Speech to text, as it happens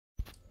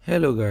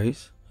Hello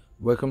guys,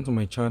 welcome to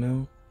my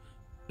channel,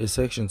 a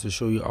section to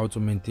show you how to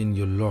maintain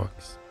your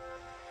locks.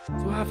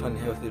 To have an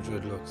healthy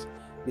dreadlocks,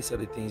 these are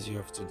the things you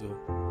have to do.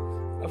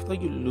 After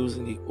you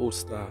loosen the old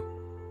style,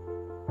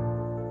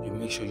 you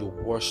make sure you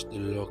wash the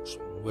locks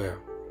well.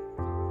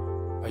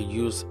 I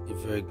use a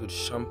very good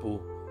shampoo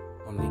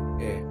on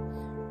the hair,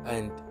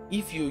 and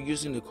if you're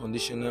using a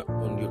conditioner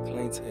on your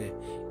client's hair,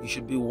 it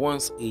should be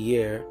once a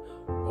year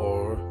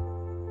or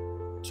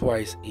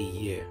twice a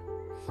year.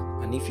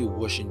 And if you're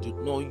washing, do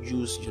not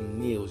use your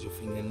nails, your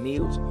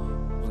fingernails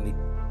on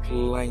the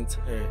client's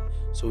hair,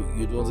 so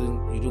you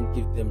don't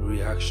give them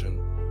reaction,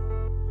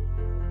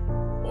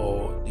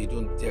 or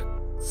their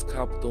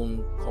scalp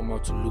don't come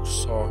out to look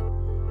sore.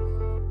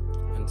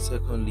 And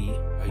secondly,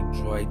 I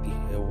dried the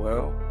hair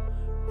well,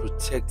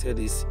 protected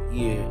his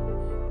ear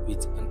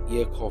with an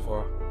ear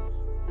cover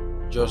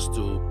just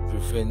to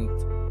prevent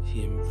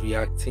him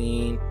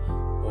reacting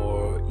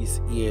or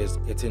his ears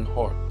getting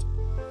hurt.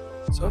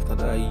 So after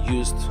that, I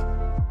used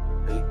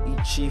an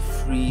itchy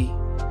free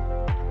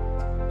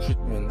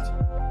treatment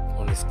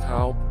on his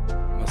scalp,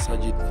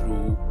 massage it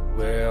through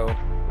well,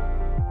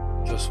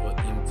 just for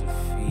him to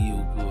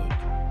feel good.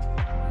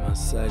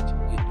 Massage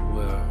it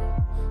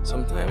well.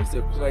 Sometimes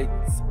the client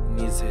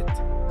needs it.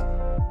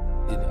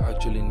 They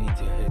actually need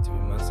their hair to be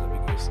massaged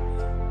because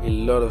a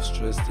lot of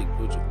stress they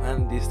go to,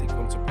 and they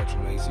come to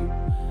patronize you.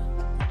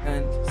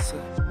 And so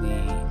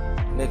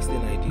the next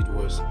thing I did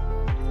was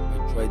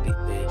I dried the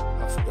hair.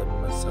 After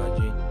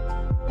massaging,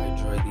 I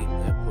dried the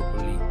hair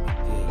properly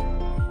again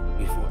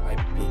before I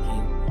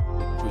begin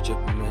the crochet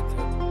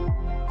method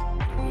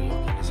in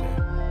relocking his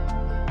hair.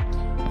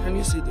 Can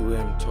you see the way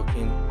I'm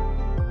tucking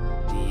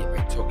the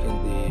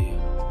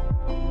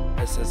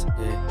excess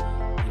hair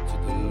into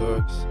the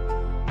locks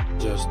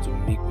just to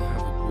make me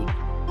have a good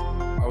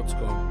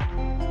outcome?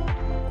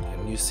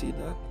 Can you see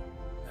that?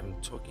 I'm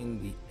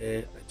tucking the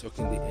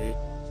hair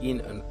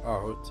in and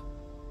out,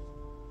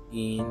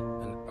 in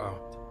and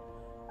out.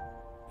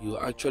 You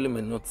actually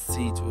may not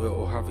see it well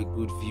or have a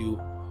good view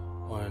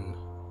on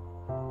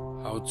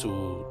how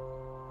to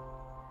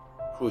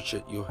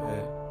crochet your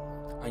hair,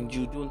 and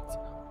you don't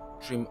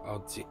trim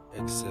out the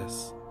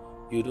excess.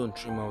 You don't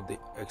trim out the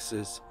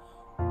excess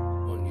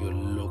on your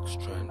lock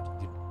strand.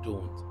 You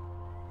don't.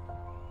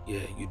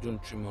 Yeah, you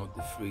don't trim out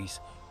the frizz.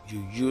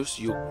 You use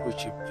your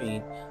crochet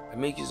pin. I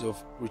make use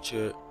of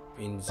crochet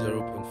pin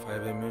 0.5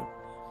 mm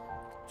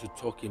to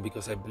tuck in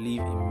because I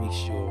believe it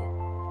makes your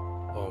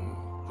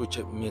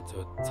crochet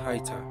method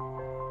tighter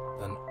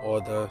than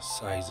other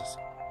sizes.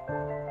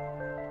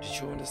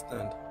 Did you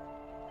understand?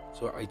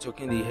 So I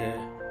tuck in the hair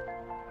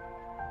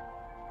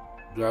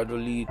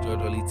gradually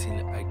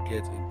till I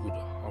get a good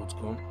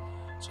outcome.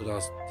 So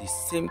that's the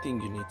same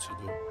thing you need to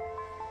do.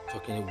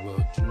 Tucking it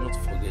well. Do not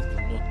forget, do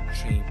not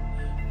trim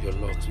your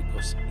locks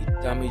because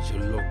it damages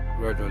your lock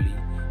gradually.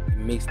 It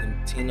makes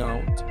them thin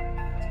out.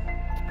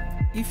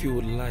 If you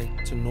would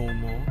like to know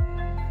more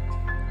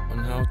on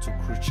how to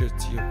crochet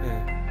your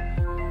hair,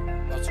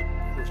 how to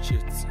crochet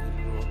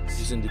your locks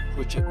using the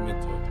crochet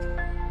method,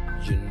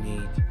 you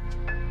need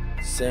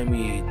send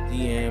me a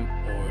DM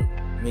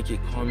or make a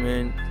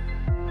comment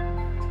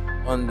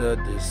under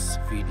this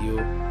video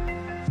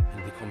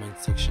in the comment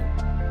section.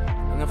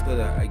 And after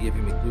that, I gave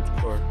him a good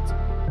cut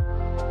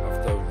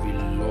after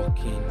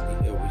relocking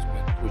the hair with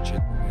my crochet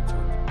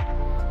method.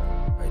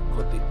 I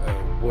cut the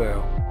hair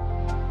well.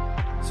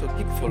 So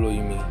keep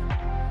following me.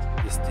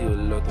 There's still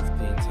a lot of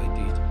things I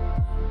did.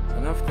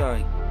 And after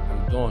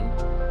I'm done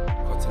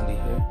cutting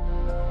the hair,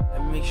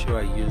 I make sure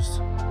I use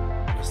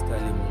my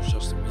styling mousse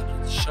just to make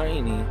it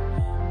shiny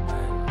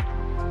and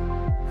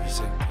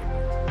presentable.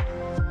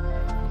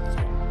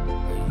 So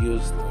I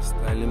used the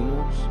styling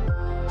mousse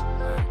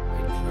and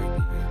I dried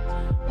the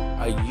hair.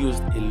 I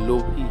used a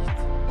low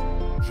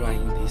heat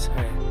drying this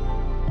hair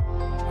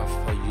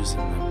after using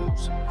my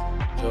mousse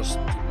just to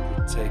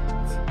protect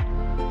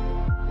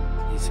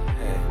his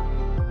hair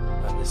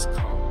and his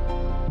scalp.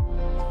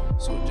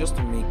 So just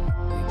to make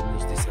the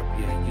mousse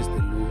disappear, I used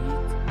the low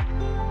heat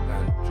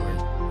and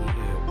dried the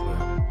hair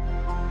well.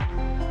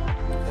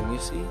 Can you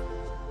see?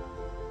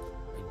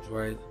 I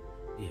dried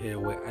the hair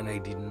well, and I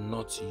did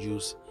not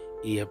use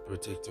hair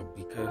protector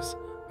because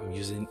I'm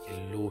using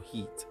a low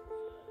heat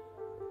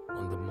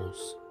on the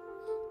mousse.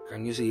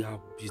 Can you see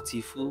how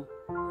beautiful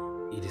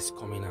it is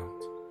coming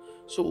out?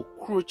 So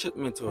crochet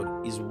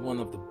method is one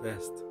of the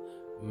best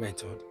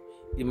method.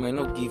 It might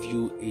not give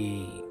you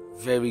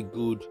a very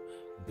good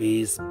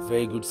base,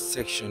 very good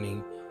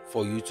sectioning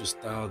for you to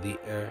style the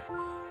hair,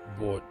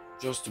 but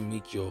just to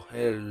make your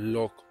hair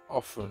lock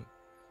often,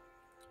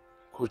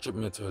 crochet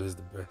method is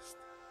the best.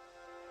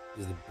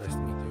 Is the best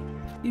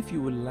method. If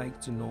you would like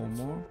to know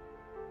more,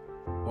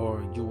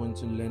 or you want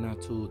to learn how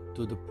to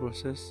do the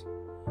process,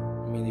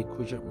 the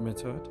crochet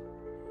method,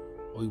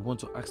 or you want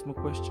to ask me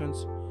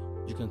questions,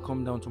 you can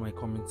come down to my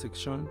comment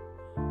section,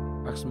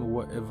 ask me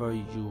whatever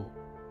you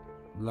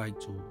like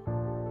to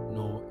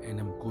know, and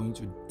I'm going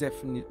to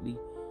definitely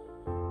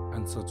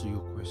answer to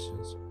your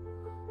questions.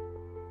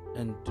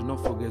 And do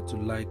not forget to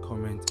like,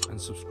 comment, and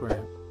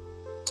subscribe.